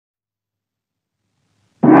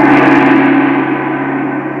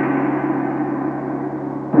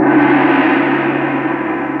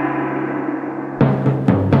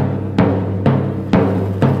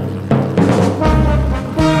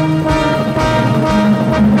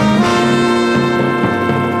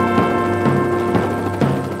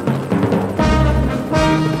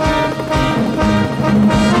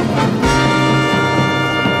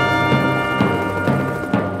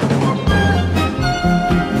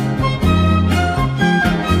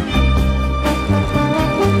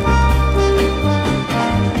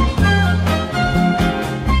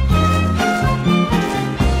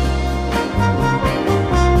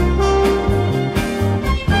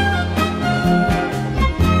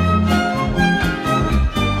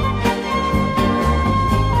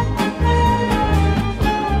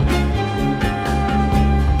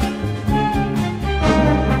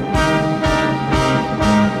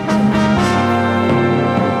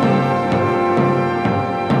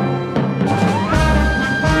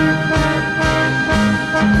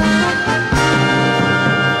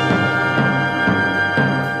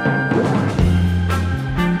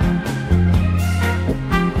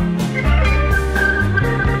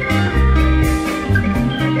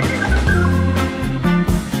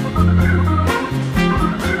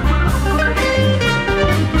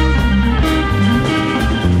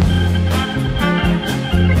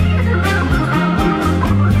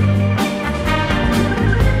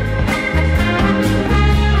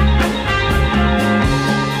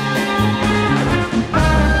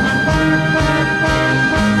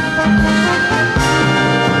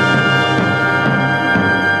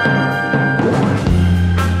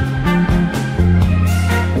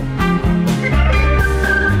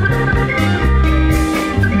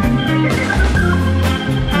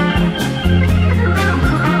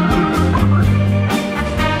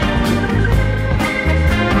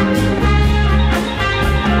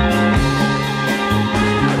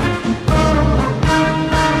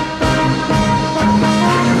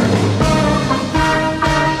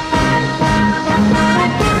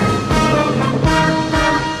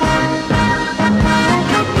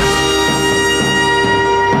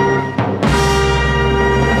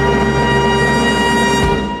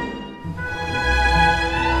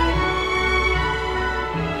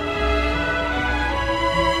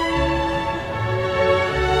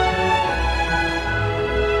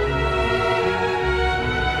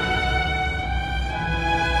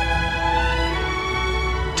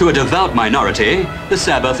To a devout minority, the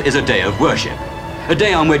Sabbath is a day of worship, a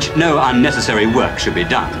day on which no unnecessary work should be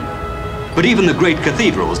done. But even the great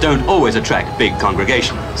cathedrals don't always attract big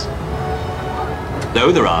congregations,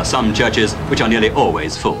 though there are some churches which are nearly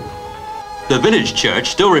always full. The village church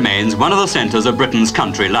still remains one of the centres of Britain's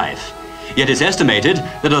country life. Yet it's estimated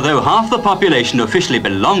that although half the population officially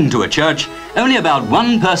belong to a church, only about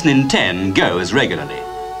 1 person in 10 goes regularly.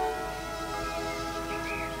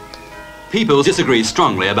 People disagree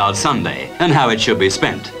strongly about Sunday and how it should be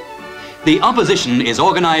spent. The opposition is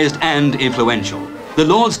organised and influential. The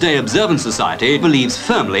Lord's Day Observance Society believes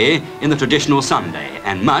firmly in the traditional Sunday,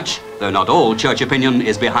 and much, though not all, church opinion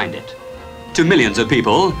is behind it. To millions of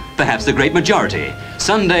people, perhaps the great majority,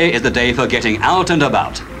 Sunday is the day for getting out and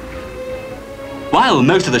about. While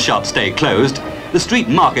most of the shops stay closed, the street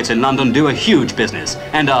markets in London do a huge business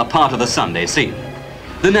and are part of the Sunday scene.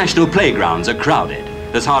 The national playgrounds are crowded.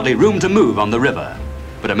 There's hardly room to move on the river,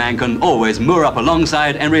 but a man can always moor up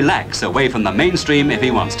alongside and relax away from the mainstream if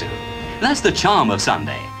he wants to. That's the charm of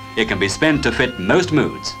Sunday. It can be spent to fit most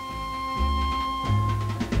moods.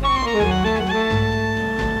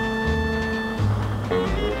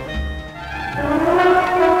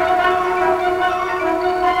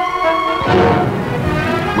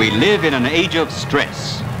 We live in an age of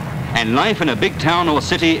stress, and life in a big town or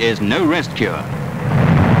city is no rest cure.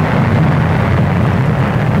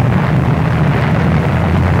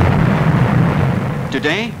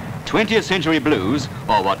 Today, 20th century blues,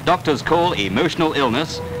 or what doctors call emotional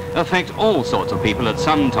illness, affect all sorts of people at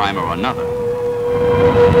some time or another.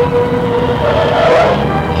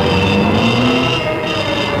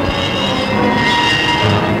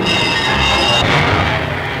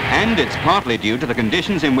 And it's partly due to the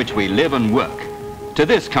conditions in which we live and work, to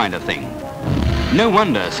this kind of thing. No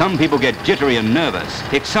wonder some people get jittery and nervous,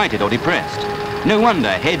 excited or depressed. No wonder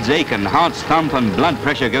heads ache and hearts thump and blood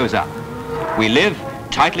pressure goes up. We live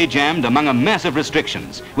tightly jammed among a mass of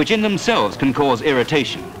restrictions, which in themselves can cause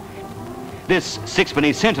irritation. This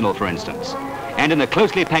sixpenny Sentinel, for instance, and in the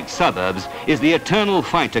closely packed suburbs is the eternal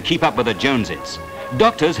fight to keep up with the Joneses.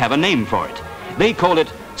 Doctors have a name for it. They call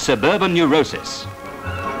it suburban neurosis.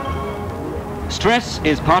 Stress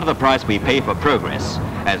is part of the price we pay for progress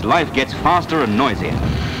as life gets faster and noisier.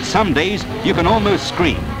 Some days you can almost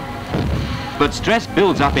scream. But stress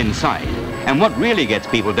builds up inside, and what really gets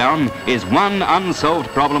people down is one unsolved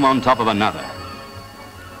problem on top of another.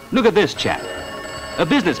 Look at this chap. A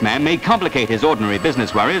businessman may complicate his ordinary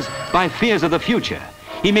business worries by fears of the future.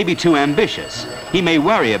 He may be too ambitious. He may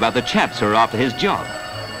worry about the chaps who are after his job.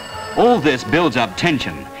 All this builds up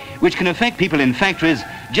tension, which can affect people in factories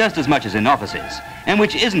just as much as in offices, and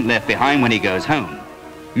which isn't left behind when he goes home.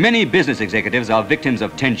 Many business executives are victims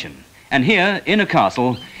of tension, and here, in a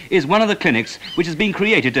castle, is one of the clinics which has been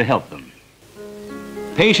created to help them.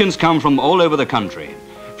 Patients come from all over the country,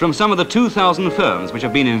 from some of the 2,000 firms which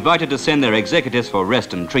have been invited to send their executives for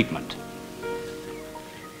rest and treatment.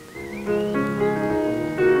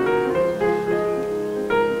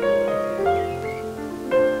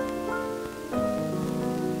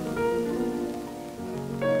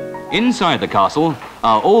 Inside the castle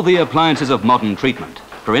are all the appliances of modern treatment.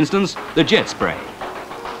 For instance, the jet spray.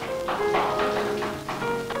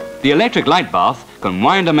 The electric light bath can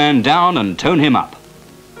wind a man down and tone him up.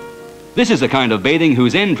 This is the kind of bathing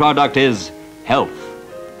whose end product is health.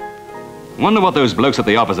 Wonder what those blokes at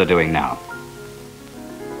the office are doing now.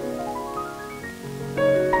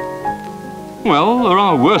 Well, there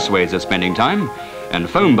are worse ways of spending time, and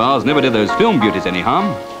foam bars never did those film beauties any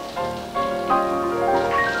harm.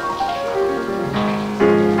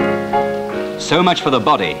 So much for the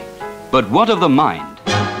body, but what of the mind?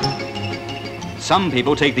 Some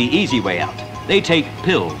people take the easy way out. They take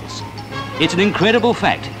pills. It's an incredible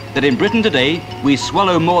fact that in Britain today, we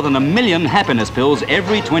swallow more than 1 million happiness pills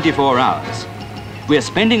every 24 hours. We're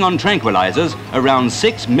spending on tranquilizers around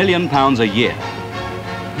 £6 million a year.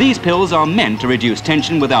 These pills are meant to reduce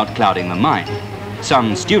tension without clouding the mind.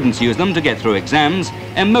 Some students use them to get through exams,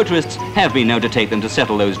 and motorists have been known to take them to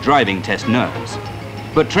settle those driving test nerves.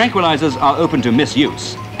 But tranquilizers are open to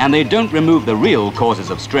misuse, and they don't remove the real causes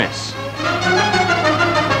of stress.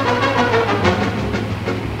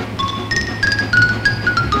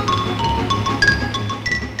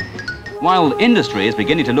 While industry is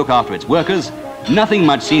beginning to look after its workers, nothing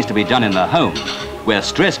much seems to be done in the home, where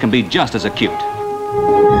stress can be just as acute.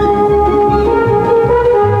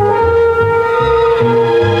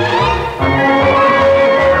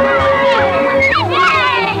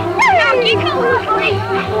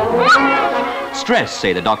 Stress,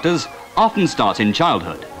 say the doctors, often starts in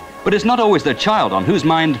childhood, but it's not always the child on whose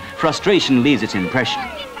mind frustration leaves its impression.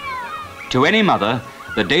 To any mother,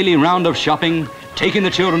 the daily round of shopping, taking the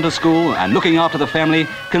children to school and looking after the family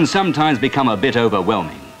can sometimes become a bit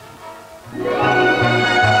overwhelming.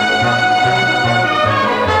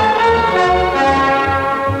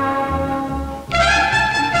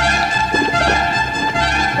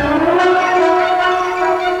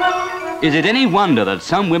 Is it any wonder that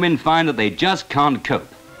some women find that they just can't cope?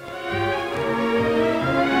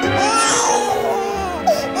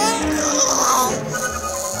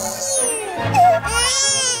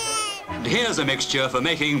 And here's a mixture for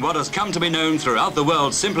making what has come to be known throughout the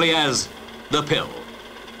world simply as the pill.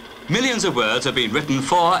 Millions of words have been written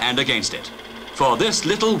for and against it. For this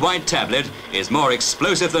little white tablet is more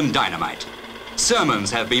explosive than dynamite.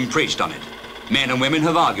 Sermons have been preached on it. Men and women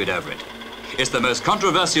have argued over it. It's the most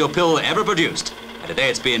controversial pill ever produced, and today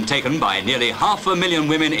it's being taken by nearly 500,000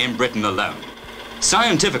 women in Britain alone.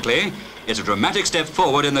 Scientifically, it's a dramatic step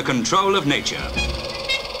forward in the control of nature.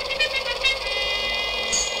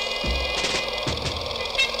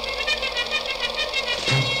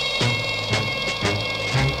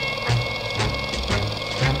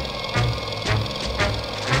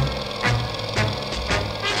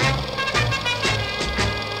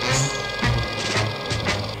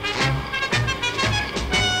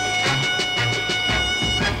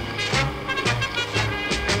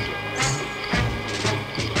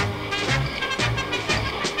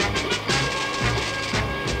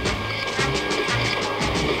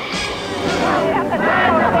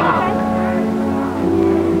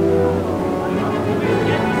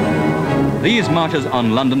 These marchers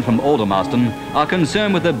on London from Aldermaston are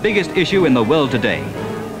concerned with the biggest issue in the world today.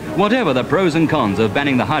 Whatever the pros and cons of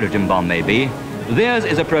banning the hydrogen bomb may be, theirs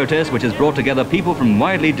is a protest which has brought together people from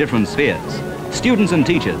widely different spheres. Students and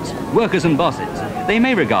teachers, workers and bosses, they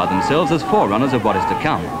may regard themselves as forerunners of what is to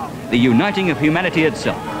come, the uniting of humanity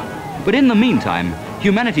itself. But in the meantime,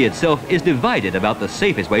 humanity itself is divided about the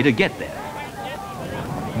safest way to get there.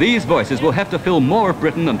 These voices will have to fill more of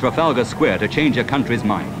Britain than Trafalgar Square to change a country's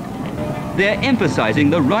mind. They're emphasizing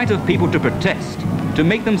the right of people to protest, to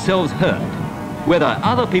make themselves heard, whether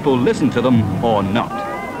other people listen to them or not.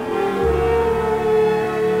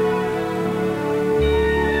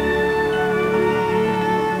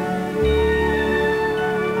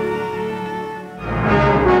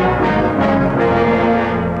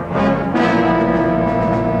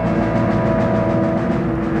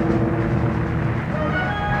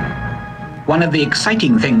 One of the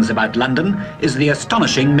exciting things about London is the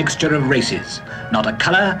astonishing mixture of races. Not a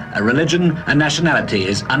colour, a religion, a nationality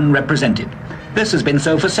is unrepresented. This has been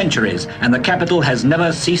so for centuries, and the capital has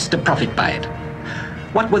never ceased to profit by it.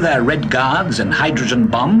 What with their red guards and hydrogen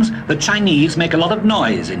bombs, the Chinese make a lot of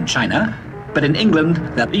noise in China, but in England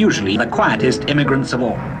they're usually the quietest immigrants of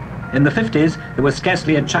all. In the 50s, there was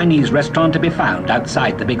scarcely a Chinese restaurant to be found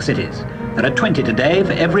outside the big cities. There are 20 today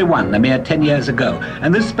for every one a mere 10 years ago,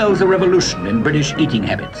 and this spells a revolution in British eating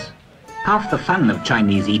habits. Half the fun of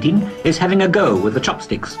Chinese eating is having a go with the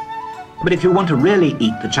chopsticks. But if you want to really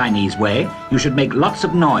eat the Chinese way, you should make lots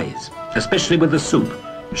of noise, especially with the soup.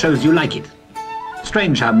 Shows you like it.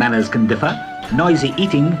 Strange how manners can differ. Noisy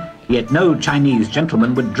eating, yet no Chinese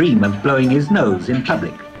gentleman would dream of blowing his nose in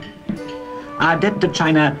public. Our debt to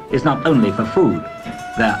China is not only for food.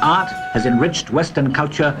 Their art has enriched Western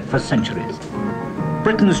culture for centuries.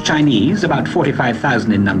 Britain's Chinese, about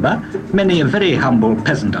 45,000 in number, many of very humble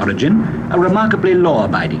peasant origin, are remarkably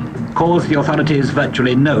law-abiding, cause the authorities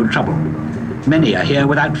virtually no trouble. Many are here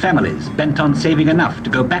without families, bent on saving enough to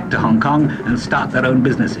go back to Hong Kong and start their own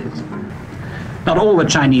businesses. Not all the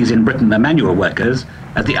Chinese in Britain are manual workers.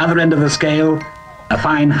 At the other end of the scale, a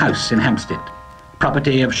fine house in Hampstead,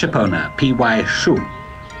 property of shipowner P.Y. Shu.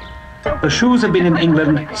 The Shus have been in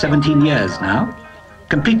England 17 years now.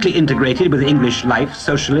 Completely integrated with English life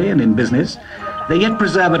socially and in business, they yet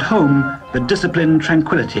preserve at home the discipline,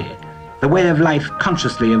 tranquility, the way of life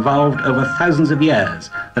consciously evolved over thousands of years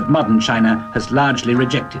that modern China has largely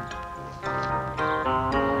rejected.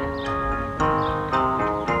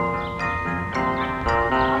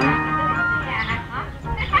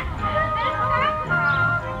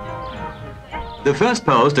 The first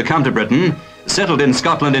Poles to come to Britain settled in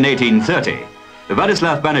Scotland in 1830.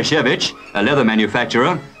 Władysław Banaszewicz, a leather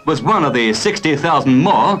manufacturer, was one of the 60,000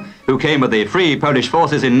 more who came with the Free Polish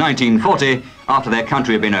Forces in 1940 after their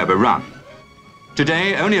country had been overrun.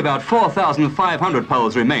 Today, only about 4,500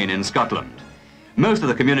 Poles remain in Scotland. Most of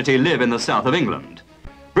the community live in the south of England.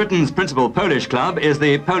 Britain's principal Polish club is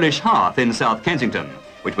the Polish Hearth in South Kensington,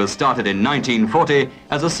 which was started in 1940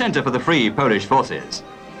 as a centre for the Free Polish Forces.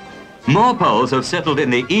 More Poles have settled in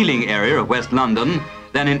the Ealing area of West London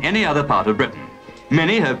than in any other part of Britain.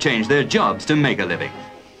 Many have changed their jobs to make a living.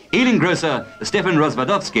 Ealing grocer Stefan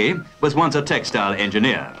Rozwadowski was once a textile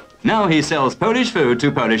engineer. Now he sells Polish food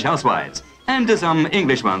to Polish housewives, and to some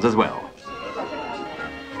English ones as well.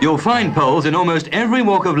 You'll find Poles in almost every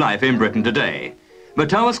walk of life in Britain today.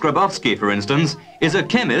 Mateusz Grabowski, for instance, is a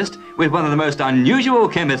chemist with one of the most unusual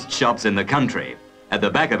chemist shops in the country. At the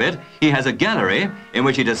back of it, he has a gallery in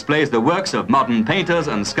which he displays the works of modern painters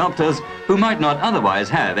and sculptors who might not otherwise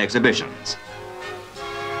have exhibitions.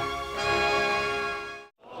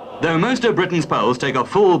 Though most of Britain's Poles take a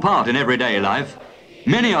full part in everyday life,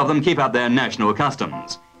 many of them keep up their national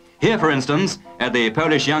customs. Here, for instance, at the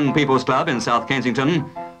Polish Young People's Club in South Kensington,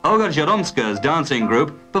 Olga Jaromska's dancing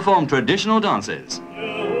group performed traditional dances.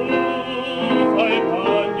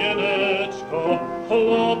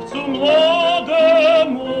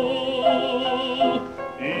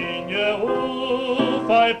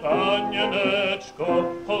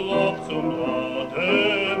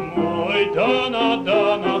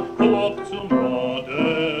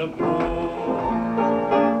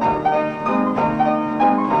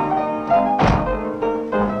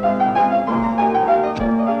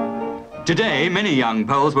 Today, many young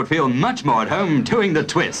Poles would feel much more at home doing the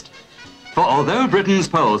twist. For although Britain's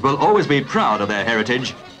Poles will always be proud of their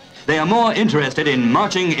heritage, they are more interested in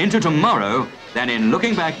marching into tomorrow than in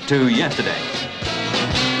looking back to yesterday.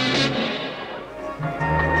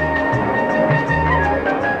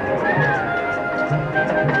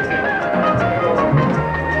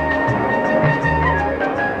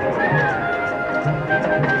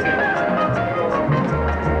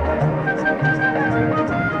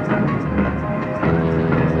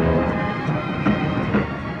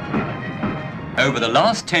 Over the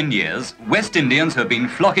last 10 years, West Indians have been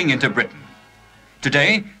flocking into Britain.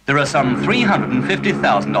 Today, there are some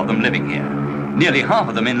 350,000 of them living here, nearly half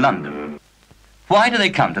of them in London. Why do they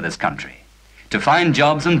come to this country? To find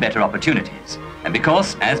jobs and better opportunities, and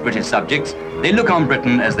because, as British subjects, they look on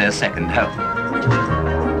Britain as their second home.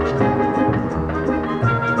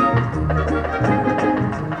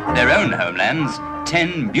 Their own homelands,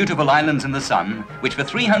 10 beautiful islands in the sun, which for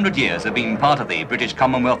 300 years have been part of the British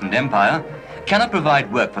Commonwealth and Empire, cannot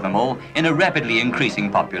provide work for them all in a rapidly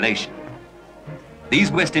increasing population.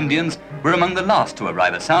 These West Indians were among the last to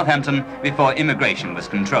arrive at Southampton before immigration was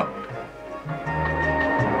controlled.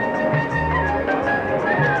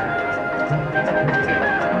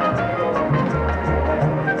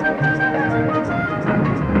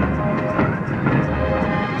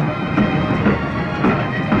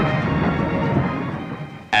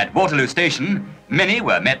 At Waterloo Station, many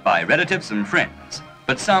were met by relatives and friends,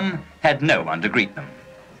 but some had no one to greet them.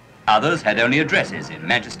 Others had only addresses in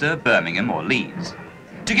Manchester, Birmingham or Leeds.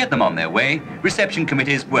 To get them on their way, reception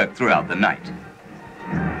committees worked throughout the night.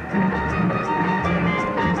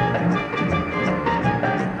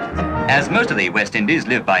 As most of the West Indies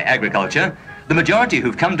live by agriculture, the majority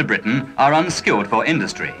who've come to Britain are unskilled for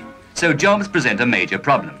industry, so jobs present a major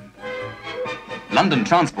problem. London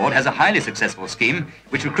Transport has a highly successful scheme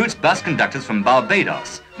which recruits bus conductors from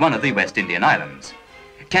Barbados, one of the West Indian islands.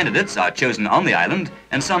 Candidates are chosen on the island,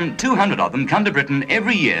 and some 200 of them come to Britain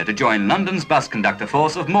every year to join London's bus conductor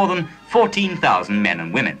force of more than 14,000 men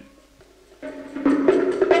and women.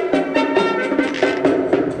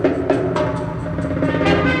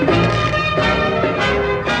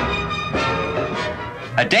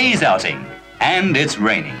 A day's outing, and it's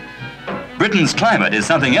raining. Britain's climate is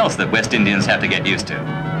something else that West Indians have to get used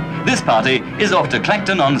to. This party is off to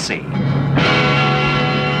Clacton-on-Sea.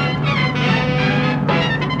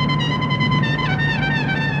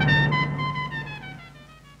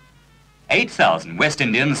 8,000 West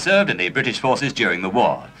Indians served in the British forces during the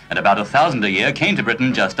war, and about 1,000 a year came to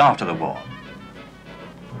Britain just after the war.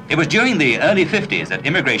 It was during the early 50s that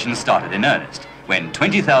immigration started in earnest, when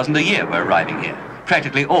 20,000 a year were arriving here,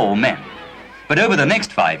 practically all men. But over the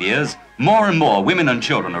next 5 years, more and more women and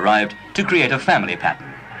children arrived to create a family pattern.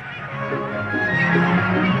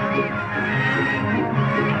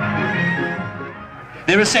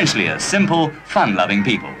 They're essentially a simple, fun-loving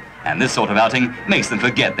people, and this sort of outing makes them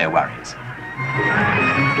forget their worries.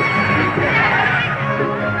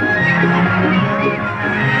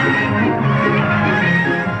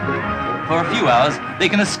 For a few hours, they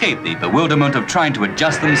can escape the bewilderment of trying to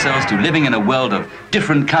adjust themselves to living in a world of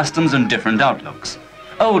different customs and different outlooks.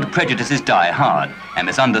 Old prejudices die hard, and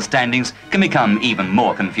misunderstandings can become even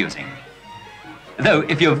more confusing. Though,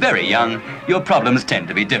 if you're very young, your problems tend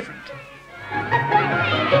to be different.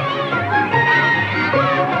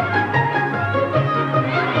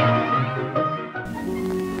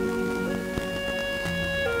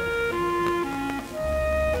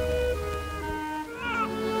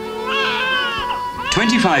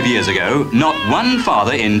 25 years ago, not one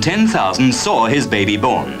father in 10,000 saw his baby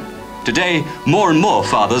born. Today, more and more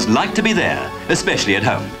fathers like to be there, especially at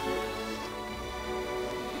home.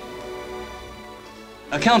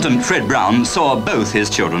 Accountant Fred Brown saw both his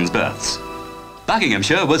children's births.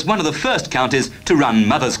 Buckinghamshire was one of the first counties to run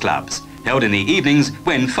mothers' clubs, held in the evenings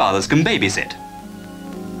when fathers can babysit.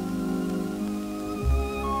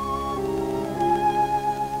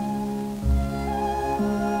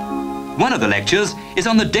 One of the lectures is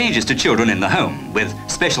on the dangers to children in the home, with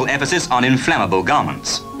special emphasis on inflammable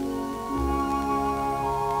garments.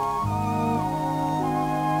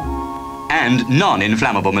 And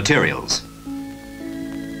non-inflammable materials.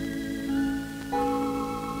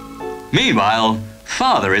 Meanwhile,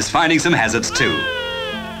 father is finding some hazards too.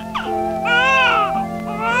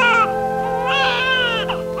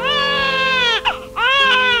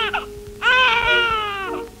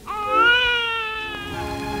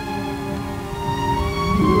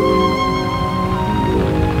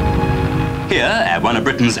 Here, at one of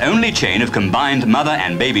Britain's only chain of combined mother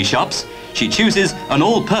and baby shops, she chooses an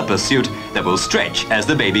all-purpose suit that will stretch as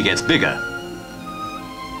the baby gets bigger.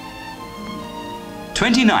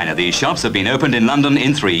 29 of these shops have been opened in London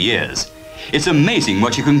in 3 years. It's amazing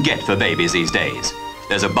what you can get for babies these days.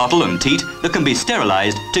 There's a bottle and teat that can be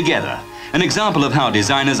sterilised together. An example of how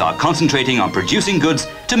designers are concentrating on producing goods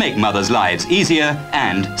to make mothers' lives easier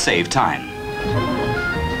and save time.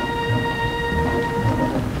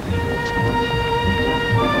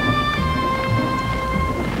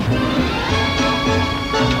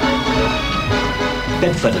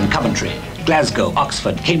 Bedford and Coventry, Glasgow,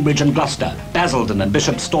 Oxford, Cambridge and Gloucester, Basildon and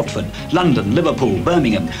Bishop Stortford, London, Liverpool,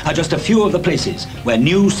 Birmingham are just a few of the places where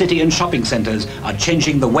new city and shopping centres are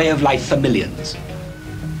changing the way of life for millions.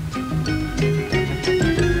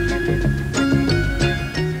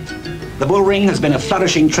 The Bullring has been a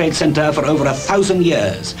flourishing trade centre for over 1,000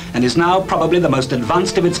 years and is now probably the most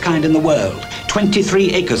advanced of its kind in the world.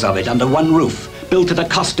 23 acres of it under one roof, built at a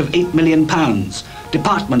cost of £8 million.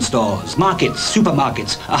 Department stores, markets,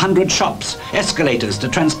 supermarkets, 100 shops, escalators to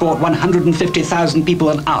transport 150,000 people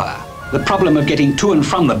an hour. The problem of getting to and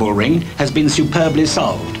from the Bullring has been superbly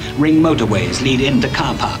solved. Ring motorways lead into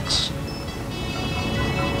car parks.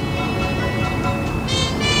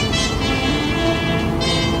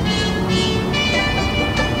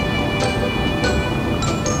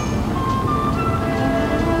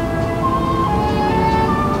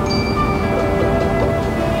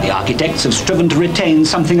 Architects have striven to retain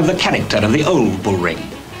something of the character of the old Bullring.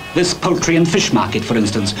 This poultry and fish market, for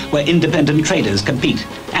instance, where independent traders compete.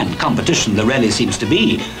 And competition there rarely seems to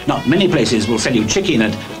be. Not many places will sell you chicken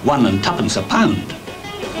at 1 and 2p a pound.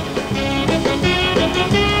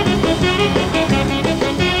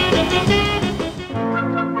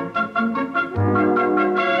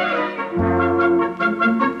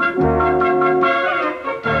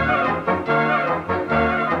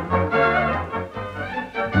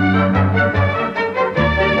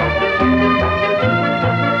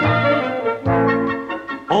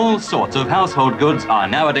 All sorts of household goods are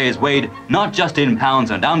nowadays weighed not just in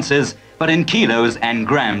pounds and ounces, but in kilos and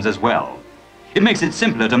grams as well. It makes it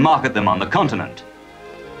simpler to market them on the continent.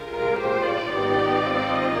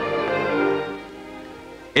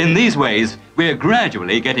 In these ways, we're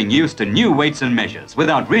gradually getting used to new weights and measures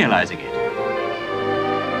without realizing it.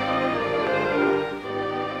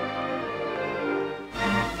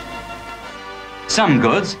 Some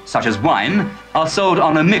goods, such as wine, are sold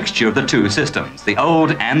on a mixture of the two systems, the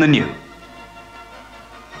old and the new.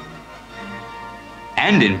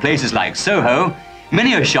 And in places like Soho,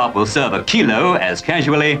 many a shop will serve a kilo as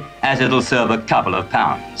casually as it'll serve a couple of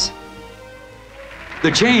pounds.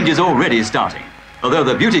 The change is already starting, although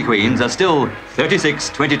the beauty queens are still 36,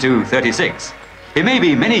 22, 36. It may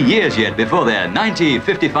be many years yet before they're 90,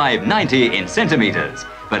 55, 90 in centimetres,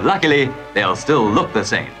 but luckily they'll still look the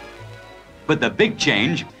same. But the big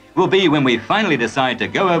change will be when we finally decide to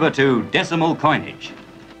go over to decimal coinage.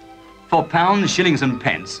 For pounds, shillings and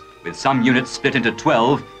pence, with some units split into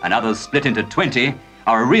 12 and others split into 20,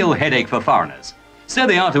 are a real headache for foreigners. So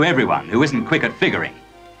they are to everyone who isn't quick at figuring.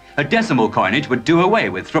 A decimal coinage would do away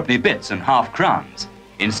with threepenny bits and half crowns.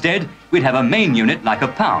 Instead, we'd have a main unit like a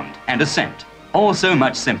pound and a cent, all so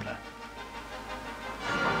much simpler.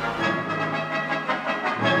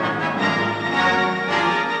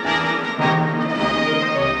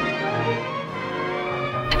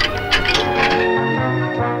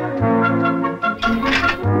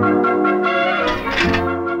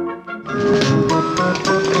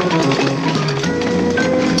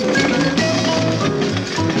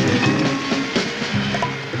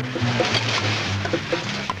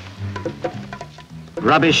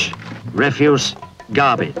 Rubbish, refuse,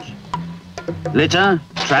 garbage. Litter,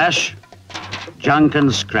 trash, junk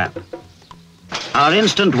and scrap. Our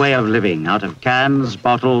instant way of living out of cans,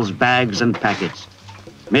 bottles, bags and packets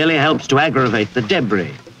merely helps to aggravate the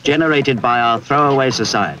debris generated by our throwaway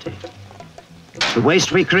society. The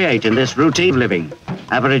waste we create in this routine living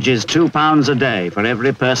averages 2 pounds a day for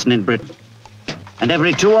every person in Britain. And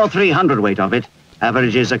every 200 or 300 weight of it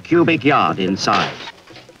averages a cubic yard in size.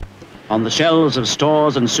 On the shelves of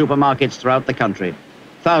stores and supermarkets throughout the country,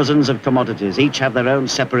 thousands of commodities each have their own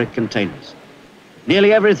separate containers.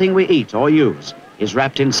 Nearly everything we eat or use is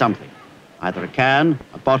wrapped in something, either a can,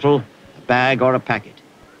 a bottle, a bag or a packet.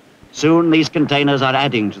 Soon these containers are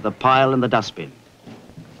adding to the pile in the dustbin.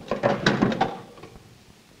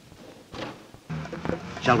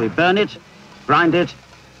 Shall we burn it, grind it,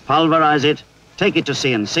 pulverize it, take it to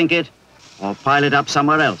sea and sink it, or pile it up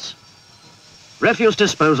somewhere else? Refuse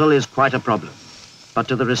disposal is quite a problem, but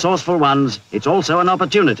to the resourceful ones, it's also an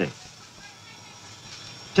opportunity.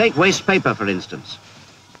 Take waste paper, for instance.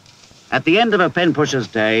 At the end of a pen pusher's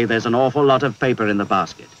day, there's an awful lot of paper in the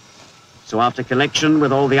basket. So after collection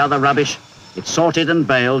with all the other rubbish, it's sorted and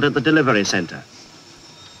baled at the delivery centre.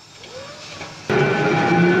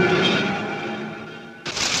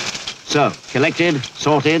 So, collected,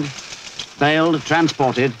 sorted, baled,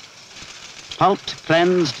 transported, pulped,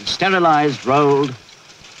 cleansed, sterilised, rolled,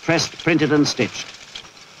 pressed, printed and stitched.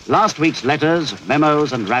 Last week's letters,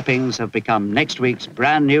 memos and wrappings have become next week's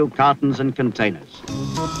brand new cartons and containers.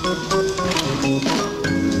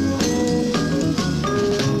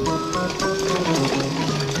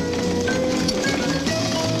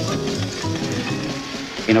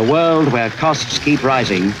 In a world where costs keep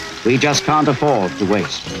rising, we just can't afford to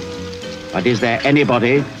waste. But is there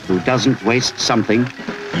anybody who doesn't waste something?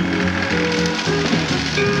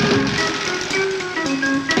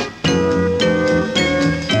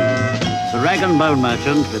 The rag and bone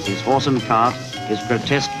merchant with his horse and cart, his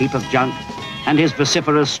grotesque heap of junk, and his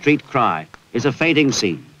vociferous street cry is a fading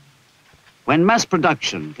scene. When mass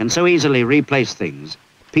production can so easily replace things,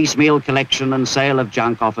 piecemeal collection and sale of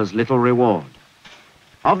junk offers little reward.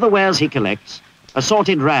 Of the wares he collects,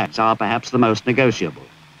 assorted rags are perhaps the most negotiable.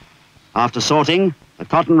 After sorting, the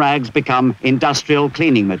cotton rags become industrial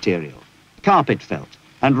cleaning material, carpet felt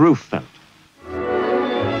and roof felt.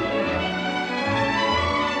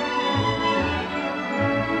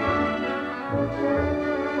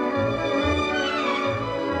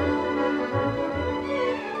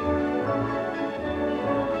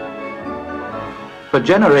 For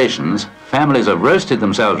generations, families have roasted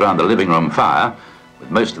themselves round the living room fire,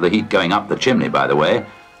 with most of the heat going up the chimney, by the way,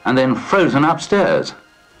 and then frozen upstairs.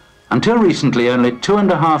 Until recently, only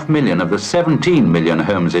 2.5 million of the 17 million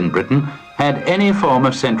homes in Britain had any form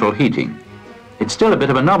of central heating. It's still a bit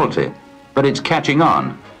of a novelty, but it's catching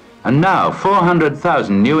on. And now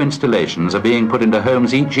 400,000 new installations are being put into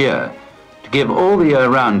homes each year to give all the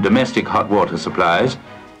year-round domestic hot water supplies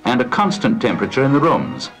and a constant temperature in the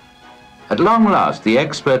rooms. At long last, the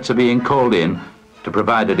experts are being called in to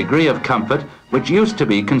provide a degree of comfort which used to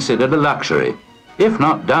be considered a luxury, if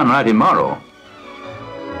not downright immoral.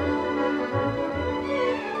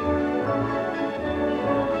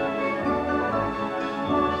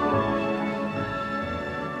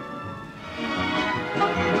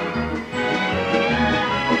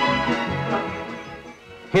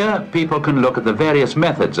 Here, people can look at the various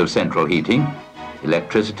methods of central heating: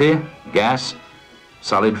 electricity, gas,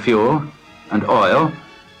 solid fuel, and oil,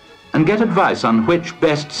 and get advice on which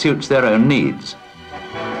best suits their own needs.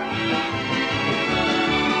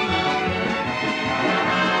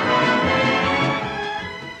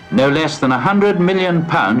 No less than £100 million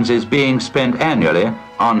is being spent annually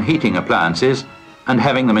on heating appliances and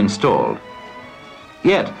having them installed.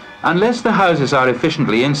 Yet, unless the houses are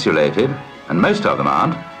efficiently insulated, and most of them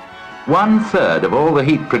aren't, 1/3 of all the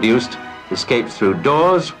heat produced escapes through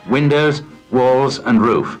doors, windows, walls and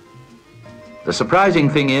roof. The surprising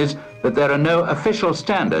thing is that there are no official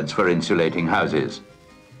standards for insulating houses.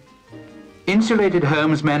 Insulated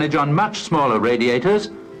homes manage on much smaller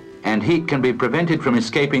radiators, and heat can be prevented from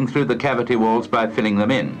escaping through the cavity walls by filling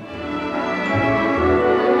them in.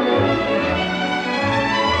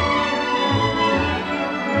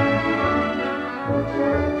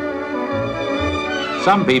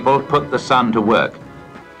 Some people put the sun to work.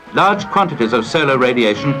 Large quantities of solar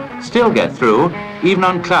radiation still get through, even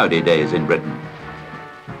on cloudy days in Britain.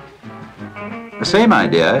 The same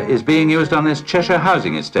idea is being used on this Cheshire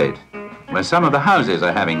housing estate, where some of the houses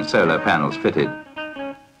are having solar panels fitted.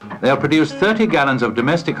 They'll produce 30 gallons of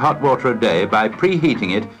domestic hot water a day by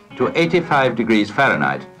preheating it to 85 degrees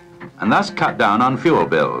Fahrenheit, and thus cut down on fuel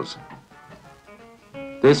bills.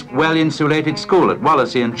 This well-insulated school at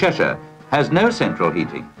Wallasey in Cheshire has no central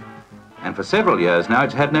heating. And for several years now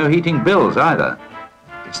it's had no heating bills either.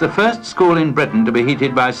 It's the first school in Britain to be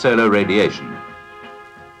heated by solar radiation.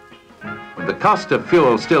 With the cost of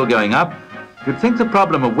fuel still going up, you'd think the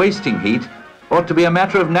problem of wasting heat ought to be a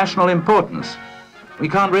matter of national importance. We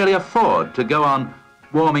can't really afford to go on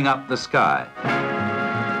warming up the sky.